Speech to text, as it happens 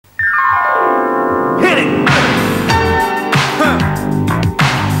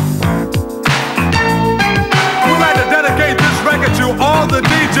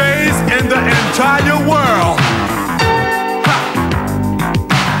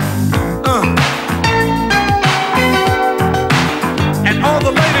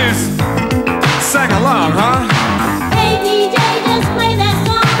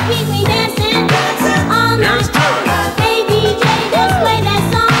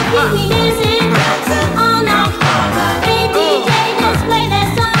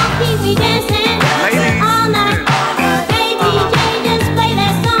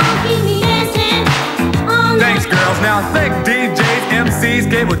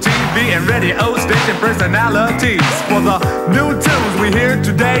TV and radio station personalities for the new tunes we hear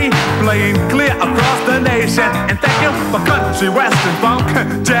today, playing clear across the nation. And thank you for country, western, funk,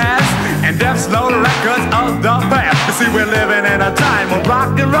 jazz, and deaf slow records of the past. You see, we're living in a time of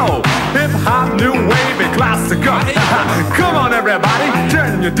rock and roll, hip hop, new wave, and classical. Come on, everybody,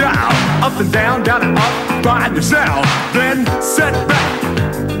 turn your dial up and down, down and up, find yourself. Then sit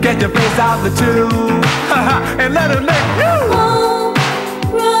back, get your face out the tube, and let it make you roll,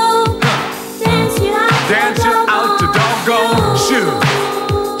 dance you out your doggone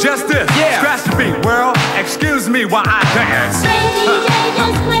shoes. Just this, scratch the beat, world. Excuse me while I dance. Hey DJ,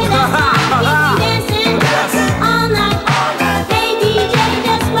 just play that song, keep me dancing all night. Hey DJ,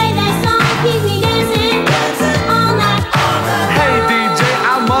 just play that song, keep me dancing all night. Hey DJ,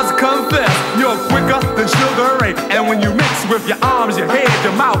 I must confess, you're quicker than Sugar Ray. And when you mix with your arms, your head,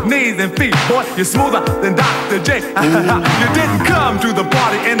 your mouth, knees, and feet, boy, you're smoother than Dr. J. You didn't come to the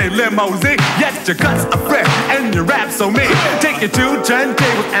party in a limousine, yet your cuts are fresh and your rap so mean. Take your two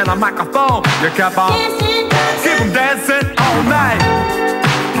turntables and a microphone. You kept on keep them dancing all night.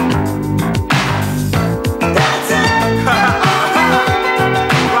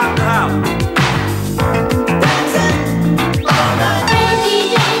 Rock the house. Hey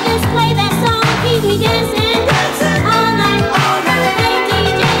DJ, just play that song, keep me dancing all night. Hey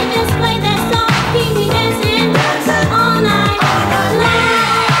DJ, just play that song, keep me dancing all night long.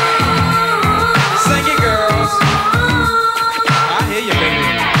 Sing it, girls. I hear you, baby.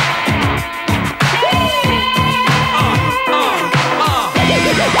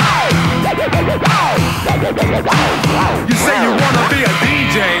 You say you wanna be a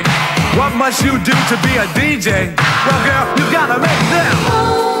DJ. What must you do to be a DJ? Well, girl, you gotta make them.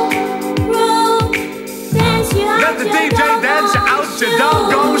 Roll, dance you out Let the your DJ dance you out your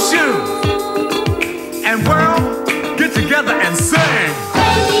doggone shoes. And world, get together and sing.